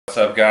What's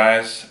up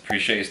guys?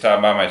 Appreciate you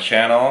stopping by my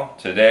channel.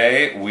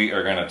 Today we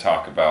are going to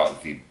talk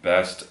about the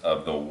best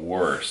of the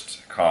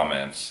worst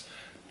comments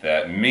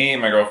that me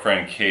and my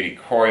girlfriend Katie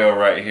Corio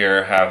right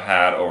here have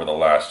had over the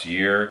last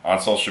year. On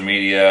social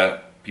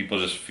media, people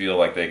just feel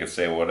like they can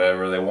say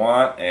whatever they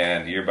want,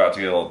 and you're about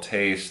to get a little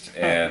taste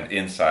and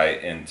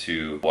insight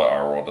into what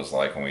our world is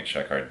like when we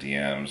check our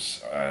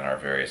DMs and our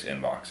various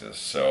inboxes.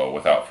 So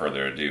without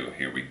further ado,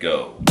 here we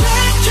go.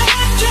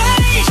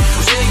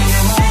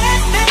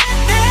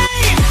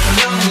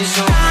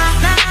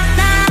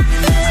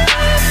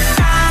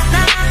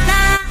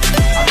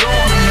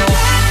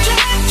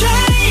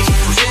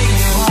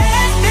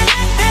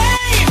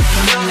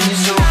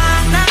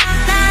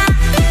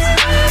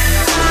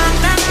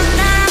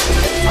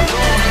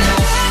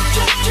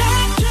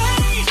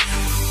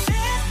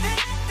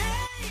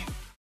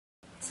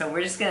 So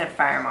we're just gonna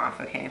fire them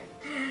off, okay?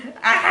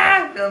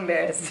 Ah, I feel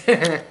embarrassed.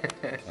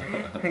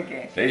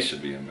 Okay. They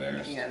should be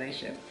embarrassed. Yeah, they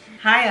should.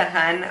 Hiya,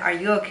 hun. Are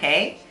you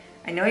okay?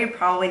 I know you're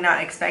probably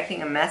not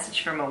expecting a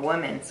message from a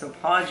woman, so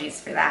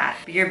apologies for that.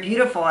 But you're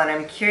beautiful, and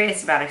I'm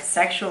curious about a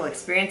sexual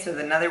experience with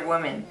another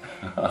woman.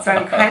 So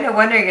I'm kind of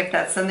wondering if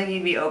that's something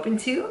you'd be open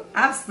to?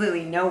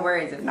 Absolutely no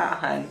worries if not,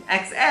 hun.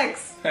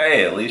 XX.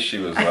 Hey, at least she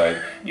was like,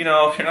 you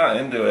know, if you're not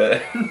into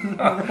it.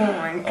 Oh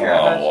my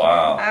gosh. Oh,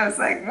 wow. I was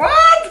like,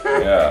 what?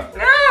 Yeah.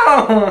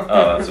 No!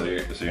 Oh, so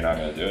you're not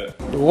going to do it?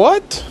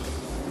 What?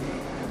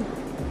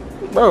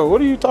 Bro,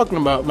 what are you talking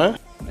about, man?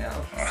 No,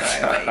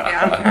 sorry, I let you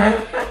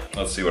down.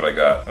 Let's see what I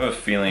got. I have a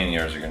feeling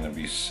yours are going to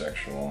be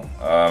sexual.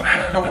 A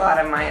lot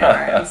of mine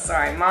are. I'm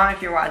sorry. Mom,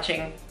 if you're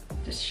watching,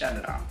 just shut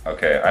it off.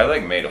 Okay, I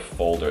like made a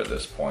folder at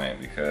this point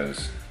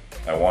because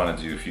I want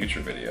to do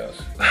future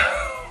videos.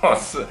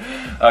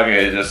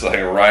 Okay, just like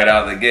right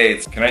out the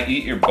gates. Can I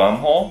eat your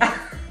bumhole?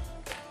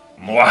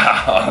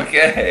 Wow,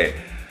 okay.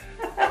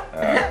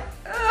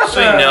 So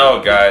you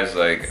know, guys,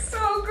 like,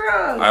 So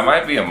gross. I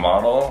might be a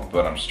model,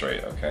 but I'm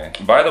straight, okay?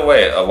 By the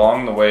way,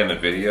 along the way in the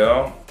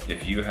video,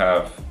 if you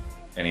have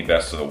any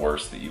best of the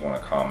worst that you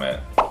want to comment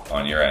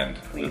on your end,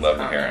 Please we'd love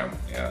comment. to hear them.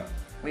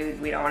 Yeah.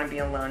 We don't want to be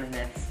alone in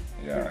this.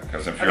 Yeah,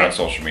 because if you're on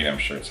social media, I'm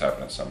sure it's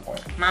happened at some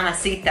point.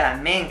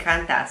 Mamacita, me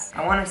encantas.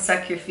 I want to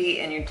suck your feet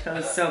and your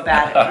toes so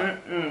bad.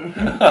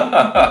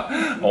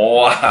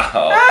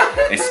 Wow,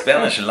 a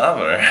Spanish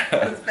lover.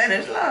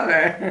 Spanish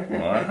lover.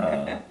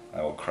 Wow,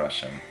 I will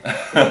crush him.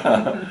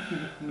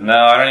 No,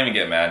 I don't even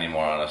get mad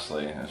anymore,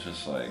 honestly. It's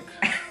just like,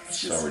 It's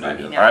so just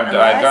ridiculous. funny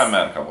now. I've gotten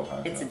mad a couple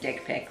times. It's a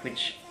dick pic,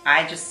 which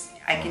I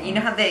can, you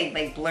know how they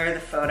like blur the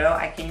photo?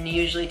 I can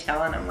usually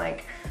tell, and I'm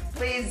like,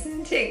 please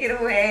take it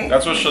away.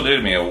 That's what she'll do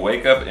to me. I'll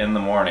wake up in the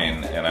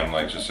morning and I'm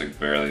like just like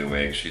barely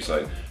awake. She's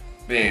like,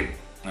 babe.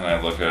 And I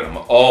look at him,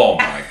 oh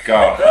my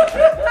God.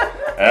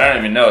 And I don't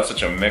even know, it's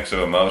such a mix of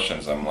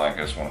emotions. I'm like,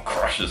 I just want to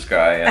crush this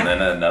guy. And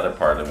then another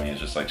part of me is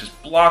just like,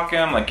 just block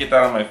him, like get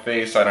that out of my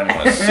face. I don't even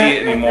want to see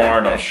it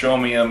anymore. Don't show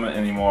me him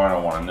anymore. I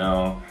don't want to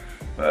know.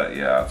 But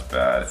yeah, it's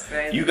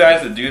bad. You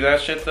guys that do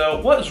that shit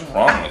though, what is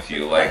wrong with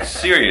you? Like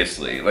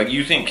seriously, like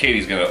you think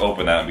Katie's gonna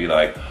open that and be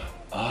like,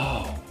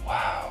 oh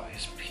wow,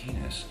 his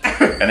penis.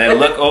 And then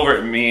look over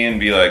at me and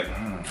be like,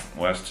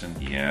 Weston,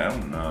 yeah, I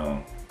don't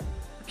know.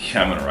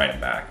 Yeah, I'm gonna write it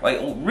back. Like,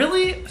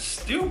 really?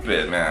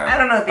 Stupid, man. I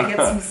don't know, they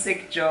get some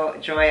sick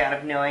joy out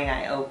of knowing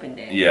I opened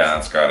it. Yeah,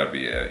 that's gotta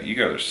be it. You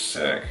guys are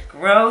sick.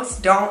 Gross.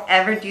 Don't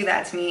ever do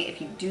that to me. If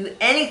you do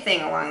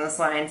anything along those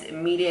lines,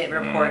 immediate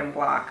report and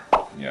block.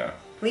 Yeah.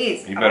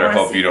 Please. You better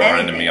hope you don't run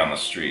into me on the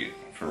street,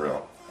 for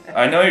real.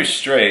 I know you're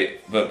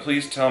straight, but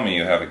please tell me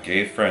you have a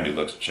gay friend who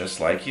looks just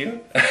like you.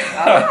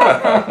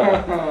 At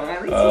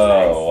least he's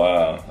nice.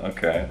 Wow.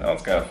 Okay, that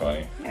was kind of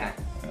funny. Yeah.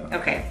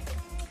 Okay.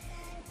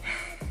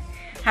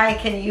 Hi,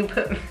 can you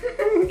put...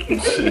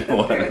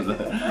 What is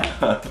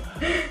it?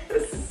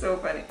 This is so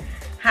funny.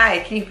 Hi,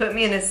 can you put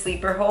me in a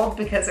sleeper hold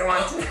because I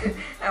want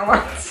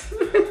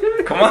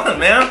to... Come on,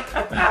 man.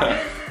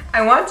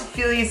 I want to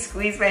feel you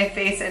squeeze my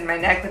face and my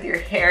neck with your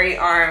hairy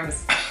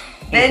arms.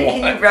 Then What?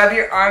 can you rub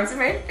your arms in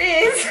my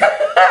face?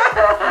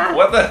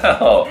 What the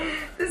hell?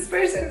 This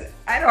person's...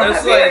 I don't There's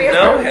have like hairy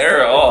no arms.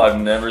 hair at all.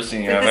 I've never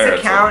seen you But have hair. this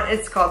account,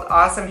 it's called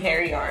Awesome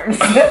Hairy Arms.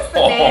 That's the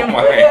Oh name.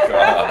 my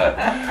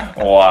God.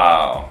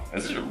 Wow.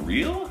 Is it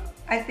real?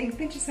 I think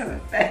they just have a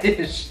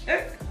fetish.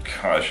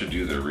 God, I should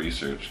do the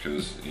research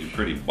because you're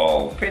pretty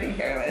bald. Pretty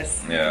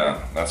hairless.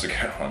 Yeah, that's a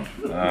good one.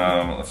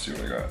 Let's see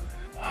what I got.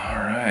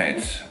 All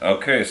right.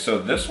 Okay, so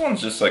this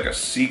one's just like a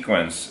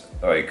sequence,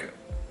 like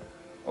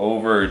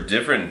over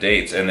different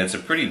dates, and it's a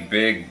pretty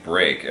big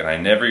break, and I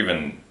never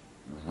even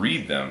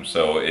read them,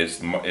 so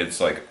it's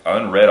like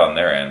unread on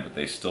their end, but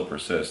they still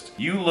persist.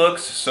 You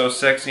looks so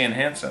sexy and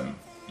handsome.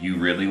 You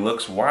really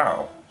looks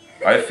wow.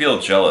 I feel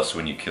jealous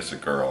when you kiss a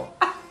girl.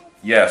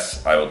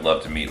 Yes, I would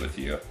love to meet with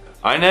you.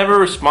 I never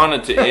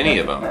responded to any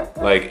of them.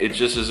 Like, it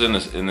just is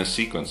in a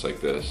sequence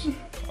like this.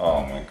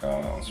 Oh my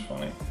God, that was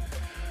funny.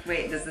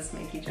 Wait, does this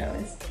make you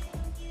jealous?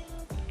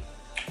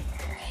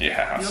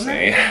 Yeah, You'll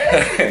see?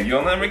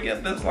 You'll never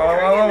get this. La,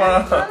 la,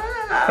 la,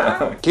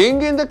 la.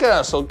 King in the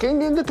castle,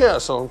 king in the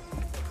castle.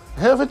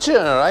 Have a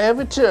chair, I have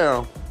a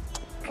chair.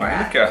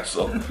 brat.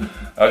 Castle.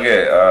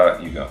 Okay,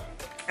 you go.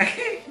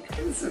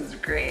 This is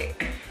great.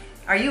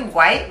 Are you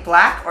white,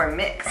 black, or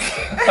mixed?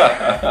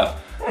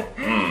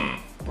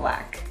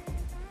 Black.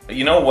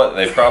 You know what?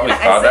 They probably I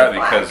thought said that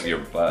black. because your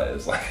butt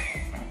is like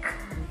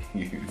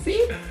huge.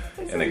 See?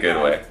 In a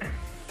good way.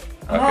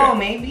 Oh,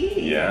 maybe.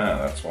 Yeah,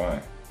 that's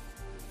why.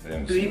 They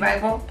didn't Booty see-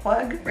 Bible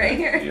plug right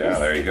here. Yeah,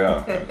 there you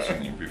go. I've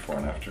seen your before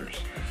and afters.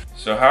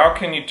 So how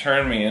can you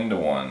turn me into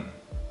one?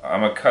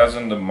 I'm a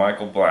cousin to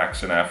Michael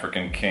Blackson,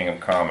 African king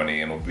of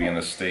comedy, and will be in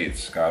the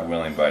States, God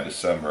willing, by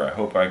December. I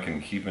hope I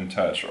can keep in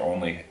touch. Or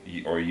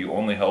you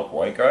only help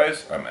white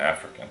guys? I'm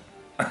African.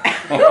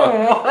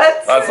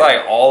 What? That's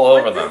like all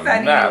over What the does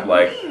that map. even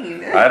Like,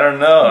 mean? I don't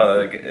know.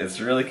 Like, it's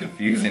really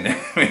confusing to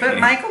me. But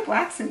Michael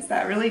Blackson's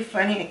that really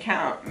funny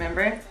account,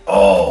 remember?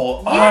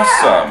 Oh,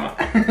 awesome!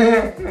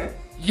 Yeah.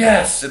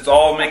 Yes, it's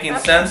all making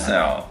sense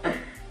now.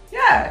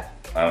 Yeah.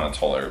 I don't know,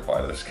 totally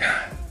reply to this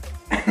guy.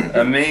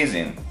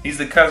 Amazing. He's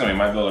the cousin. We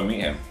might be able to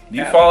meet him. Do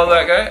you Yeah. follow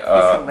that guy?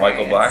 He's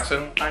Michael hilarious.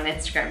 Blackson? On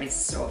Instagram, he's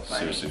so funny.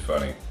 Seriously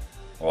funny.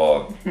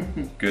 Well,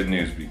 good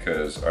news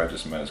because I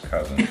just met his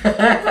cousin.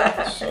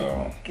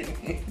 So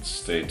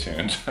stay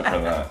tuned for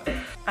that.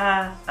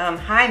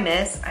 Hi,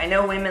 miss. I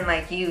know women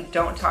like you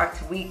don't talk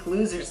to weak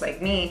losers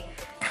like me,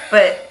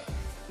 but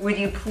would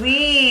you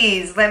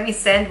please let me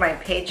send my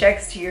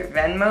paychecks to your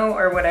Venmo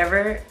or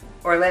whatever?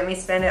 Or let me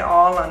spend it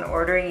all on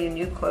ordering you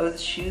new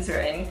clothes, shoes, or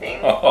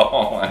anything?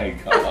 Oh my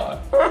god.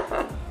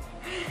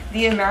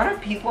 The amount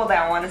of people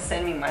that want to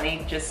send me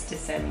money just to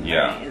send me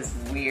Yeah. money is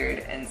weird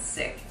and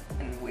sick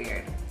and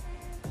weird.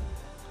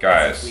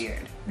 Guys, It's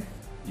weird.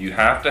 you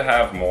have to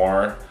have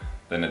more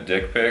than a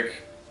dick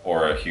pic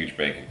or a huge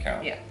bank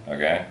account. Yeah.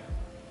 Okay?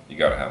 You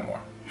gotta have more.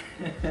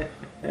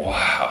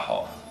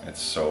 Wow.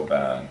 It's so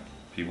bad.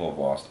 People have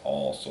lost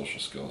all social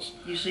skills.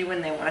 Usually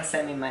when they want to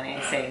send me money,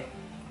 I say,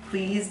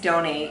 please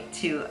donate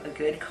to a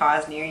good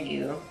cause near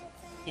you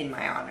in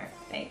my honor.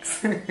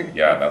 Thanks.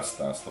 Yeah, that's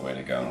the way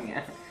to go.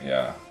 Yeah.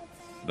 Yeah.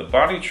 The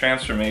body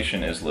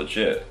transformation is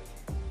legit,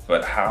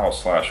 but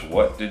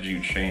how/what did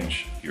you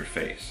change your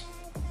face?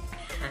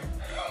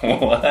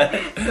 What?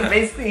 So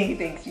basically he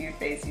thinks your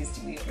face used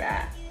to be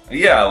fat.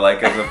 Yeah,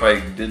 like as if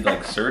I did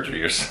like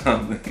surgery or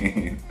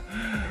something.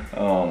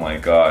 Oh my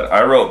god.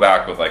 I wrote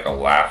back with like a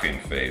laughing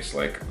face,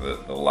 like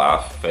the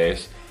laugh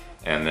face,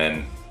 and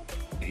then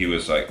he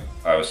was like,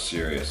 I was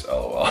serious,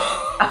 lol.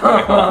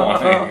 Oh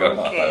my god.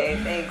 Okay,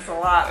 thanks a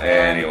lot,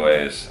 man.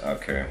 Anyways,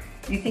 okay.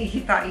 You think he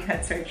thought you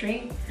had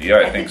surgery? Yeah,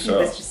 I think think so.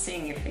 He was just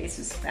saying your face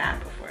was fat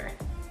before.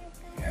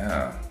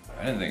 Yeah,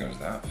 I didn't think it was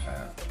that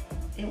fat.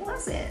 It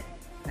wasn't.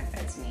 That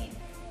guy's mean.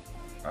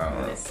 I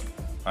don't know. This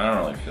I don't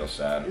really feel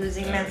sad.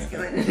 oozing Yeah.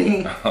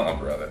 masculinity. Oh,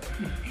 brother.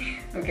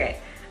 Okay,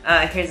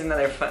 here's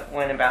another fun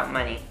one about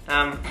money.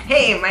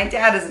 Hey, my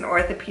dad is an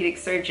orthopedic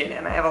surgeon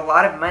and I have a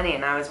lot of money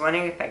and I was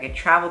wondering if I could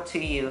travel to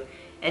you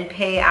and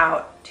pay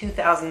out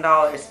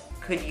 $2,000.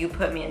 Could you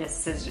put me in a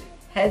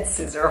head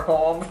scissor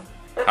hold?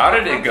 How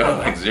did it go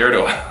like 0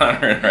 to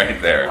 100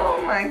 right there?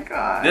 Oh my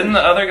god. Didn't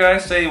the other guy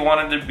say he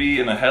wanted to be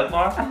in a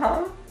headlock?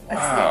 Uh-huh. A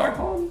Wow. sleeper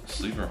hold.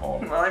 Sleeper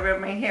hold. While I rub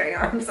my hairy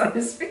arms on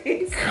his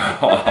face.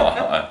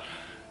 God.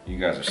 You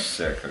guys are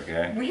sick,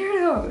 okay?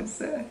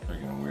 Weirdos.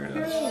 Freaking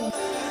weirdos.